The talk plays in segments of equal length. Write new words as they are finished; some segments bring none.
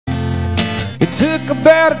Took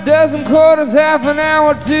about a dozen quarters, half an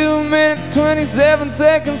hour, 2 minutes, 27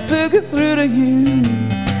 seconds to get through to you.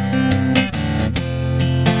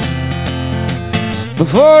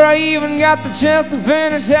 Before I even got the chance to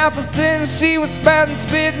finish half a sentence, she was spouting,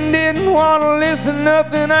 spitting, didn't want to listen.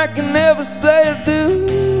 Nothing I can ever say or do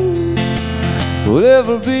would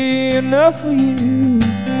ever be enough for you.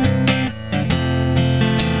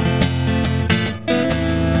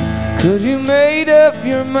 'Cause you made up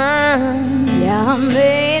your mind. Yeah, I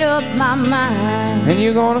made up my mind. And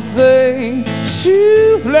you're gonna say,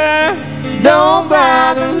 shoo fly, don't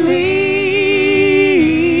bother me.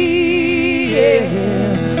 Yeah,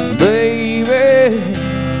 baby,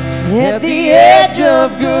 at the edge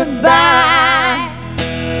of goodbye,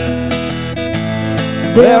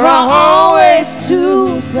 there are always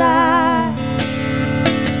two sides.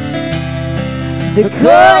 They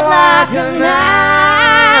cut like a knife.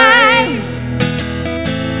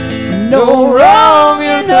 No wrong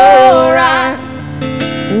and no right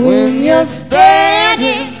when you're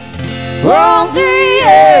standing on the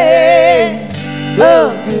edge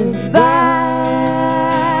of goodbye.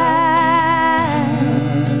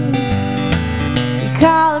 You're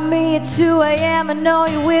calling me at 2 a.m. I know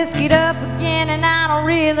you're whiskeyed up again, and I don't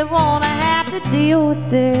really want to have to deal with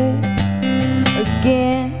this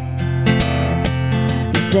again.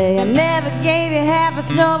 Say I never gave you half a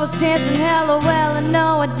snowball's chance in hell. Oh well, I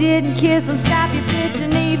know I didn't kiss and stop your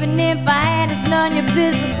bitching. Even if I had, it's none your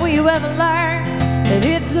business. Will you ever learn that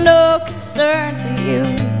it's no concern to you?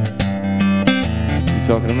 You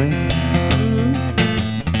talking to me?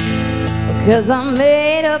 Because I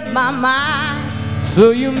made up my mind.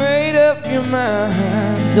 So you made up your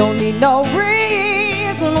mind. Don't need no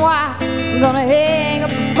reason why I'm gonna hang up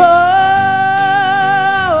the phone.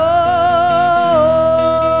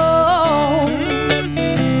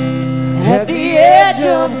 At the edge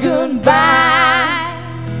of goodbye,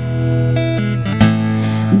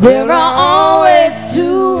 there are always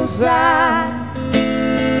two sides.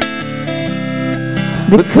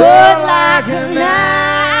 They cut like a knife.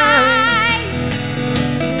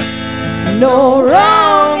 No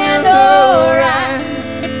wrong and no right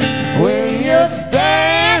When you're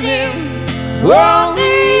standing on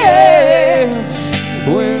the edge,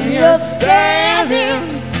 when you're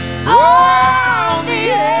standing on the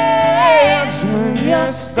edge, when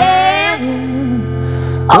you're standing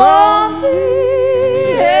on the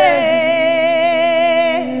edge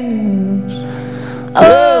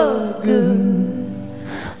of goodbye.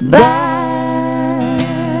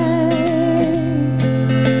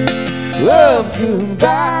 Of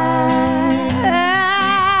goodbye.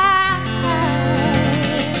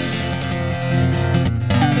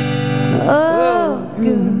 Of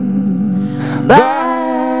goodbye.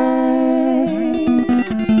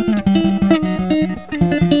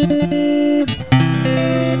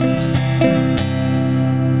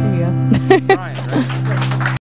 There you go. Right.